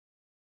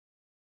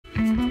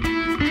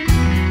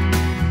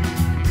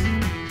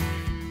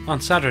On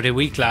Saturday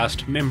week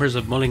last, members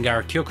of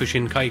Mullingar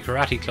Kyokushinkai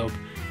Karate Club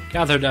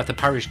gathered at the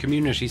Parish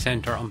Community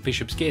Centre on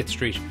Bishopsgate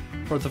Street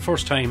for the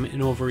first time in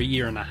over a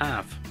year and a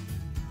half.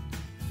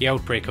 The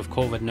outbreak of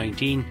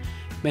COVID-19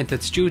 meant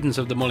that students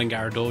of the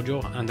Mullingar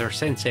dojo and their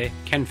sensei,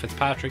 Ken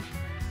Fitzpatrick,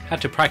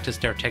 had to practice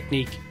their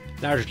technique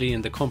largely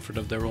in the comfort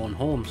of their own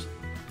homes.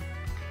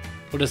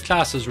 But as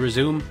classes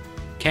resume,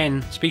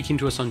 Ken, speaking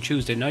to us on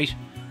Tuesday night,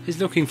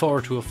 is looking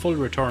forward to a full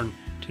return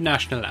to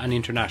national and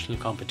international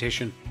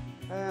competition.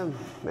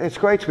 It's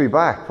great to be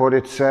back, but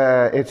it's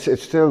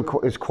still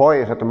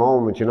quiet at the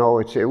moment. You know,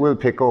 it will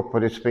pick up,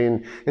 but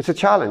it's a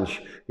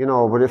challenge. You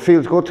know, but it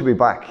feels good to be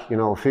back. You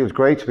know, it feels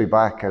great to be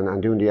back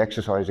and doing the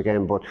exercise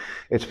again. But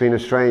it's been a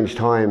strange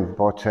time.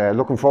 But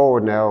looking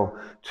forward now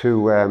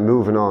to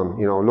moving on.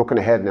 You know, looking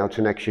ahead now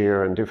to next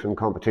year and different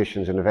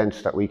competitions and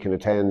events that we can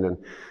attend and,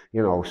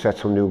 you know, set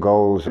some new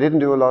goals. I didn't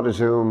do a lot of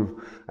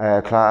Zoom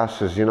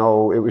classes, you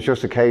know. It was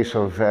just a case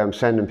of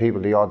sending people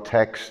the odd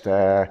text.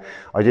 I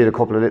did a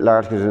couple of little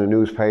articles in the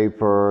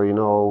newspaper, you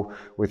know,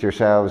 with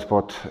yourselves.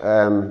 But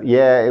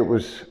yeah,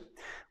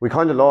 we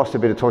kind of lost a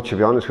bit of touch, to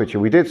be honest with you.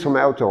 We did some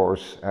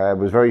outdoors. It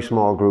was a very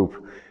small group,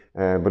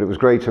 but it was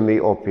great to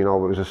meet up, you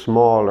know. It was a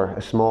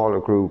smaller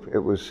group. It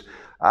was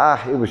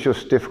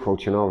just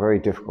difficult, you know, very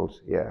difficult,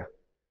 yeah.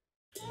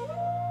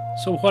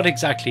 So what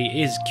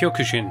exactly is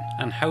Kyokushin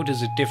and how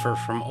does it differ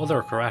from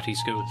other karate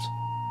schools?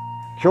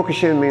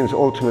 Kyokushin means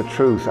ultimate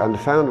truth, and the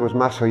founder was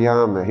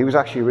Masoyama. He was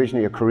actually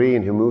originally a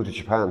Korean who moved to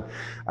Japan,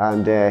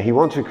 and he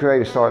wanted to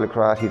create a style of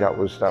karate that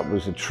was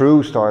a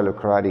true style of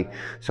karate.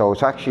 So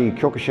it's actually,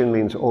 Kyokushin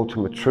means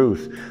ultimate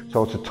truth.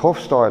 So it's a tough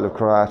style of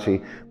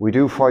karate. We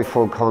do fight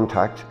full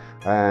contact.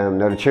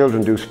 Now the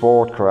children do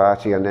sport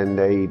karate and then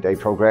they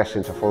progress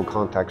into full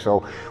contact.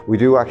 So we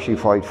do actually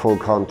fight full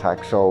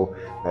contact. So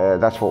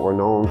that's what we're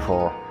known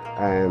for.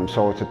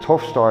 So it's a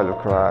tough style of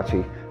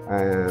karate.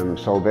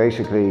 So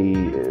basically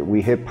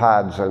we hit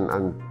pads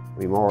and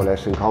we more or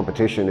less in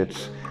competition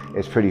it's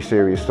pretty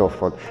serious stuff,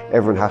 but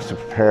everyone has to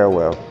prepare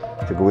well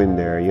to go in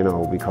there, you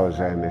know, because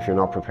if you're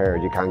not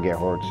prepared you can get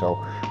hurt. So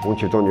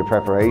once you've done your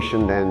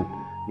preparation, then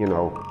you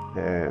know,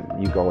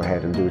 you go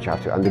ahead and do what you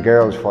have to. And the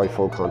girls fight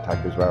full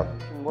contact as well.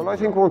 Well, I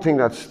think one thing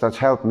that's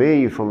helped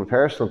me from a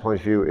personal point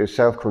of view is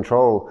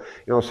self-control.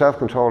 You know,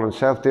 self-control and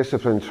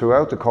self-discipline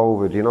throughout the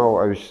COVID. You know,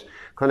 I was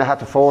kind of had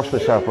to force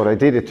myself, but I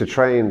did it to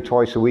train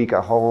twice a week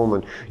at home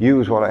and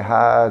use what I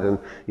had and,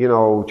 you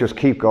know, just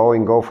keep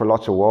going, go for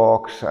lots of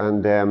walks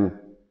and,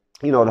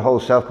 you know, the whole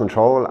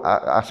self-control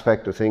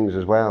aspect of things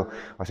as well.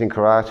 I think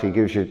karate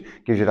gives you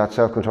that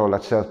self-control,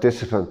 that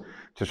self-discipline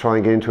to try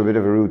and get into a bit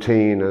of a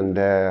routine and,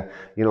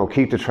 you know,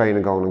 keep the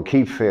training going and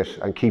keep fit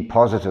and keep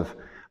positive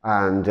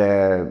and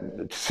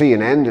see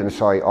an end in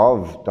sight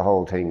of the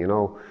whole thing, you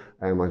know.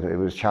 It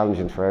was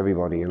challenging for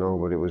everybody, you know,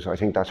 but I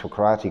think that's what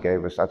karate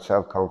gave us, that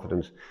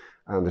self-confidence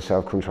and the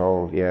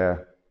self-control, yeah.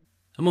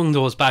 Among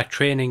those back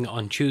training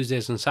on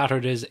Tuesdays and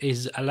Saturdays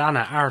is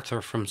Allanah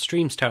Arthur from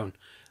Streamstown,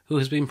 who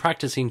has been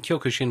practicing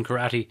Kyokushin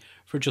karate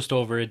for just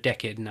over a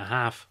decade and a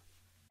half.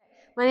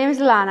 My name is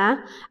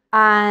Allanah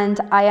and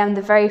I am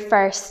the very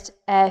first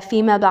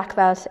female black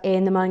belt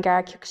in the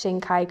Mullingar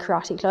Kyokushinkai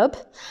Karate Club.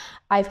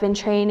 I've been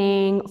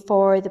training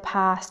for the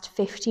past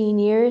 15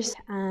 years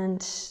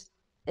and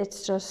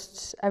it's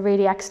just a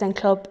really excellent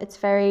club. It's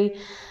very,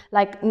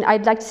 like,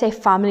 I'd like to say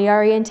family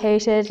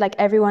orientated, like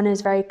everyone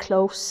is very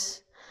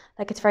close,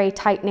 like it's a very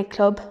tight-knit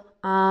club.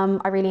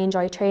 I really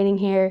enjoy training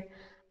here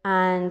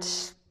and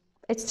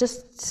it's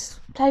just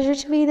a pleasure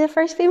to be the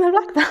first female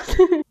black belt.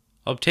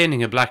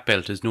 Obtaining a black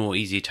belt is no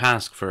easy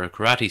task for a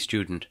karate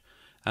student,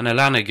 and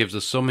Allanah gives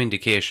us some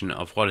indication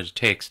of what it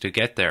takes to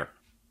get there.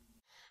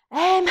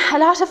 A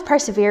lot of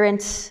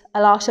perseverance,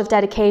 a lot of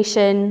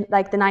dedication,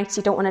 like the nights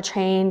you don't want to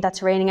train,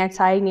 that's raining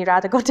outside and you'd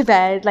rather go to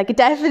bed. Like it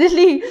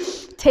definitely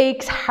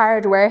takes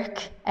hard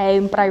work,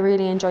 but I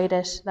really enjoyed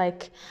it.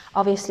 Like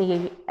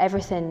obviously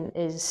everything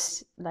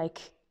is like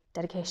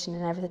dedication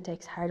and everything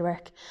takes hard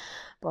work.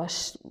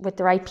 But with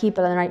the right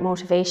people and the right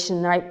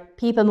motivation, the right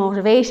people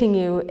motivating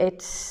you,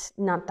 it's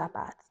not that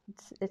bad.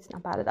 It's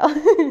not bad at all.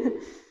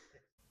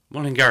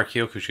 Mullingar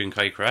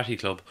Kyokushinkai Karate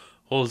Club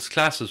holds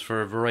classes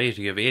for a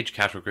variety of age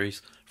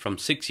categories from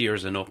 6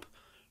 years and up,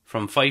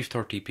 from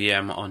 5:30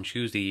 p.m. on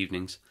Tuesday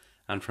evenings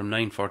and from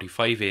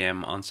 9:45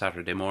 a.m. on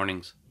Saturday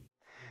mornings.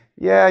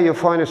 Yeah, you'll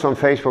find us on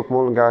Facebook,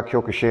 Mullingar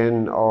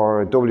Kyokushin,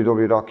 or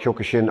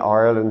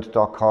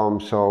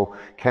www.kyokushinireland.com. So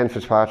Ken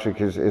Fitzpatrick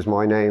is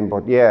my name,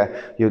 but yeah,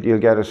 you'll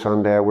get us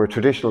on there. We're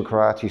traditional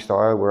karate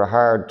style. We're a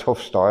hard,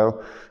 tough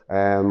style.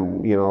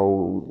 You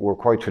know, we're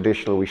quite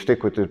traditional. We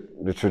stick with the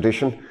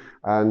tradition,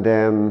 and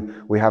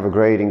we have a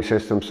grading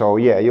system. So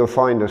yeah, you'll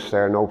find us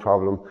there, no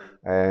problem,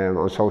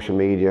 on social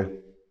media,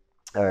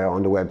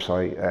 on the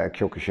website,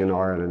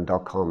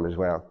 kyokushinireland.com as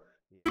well.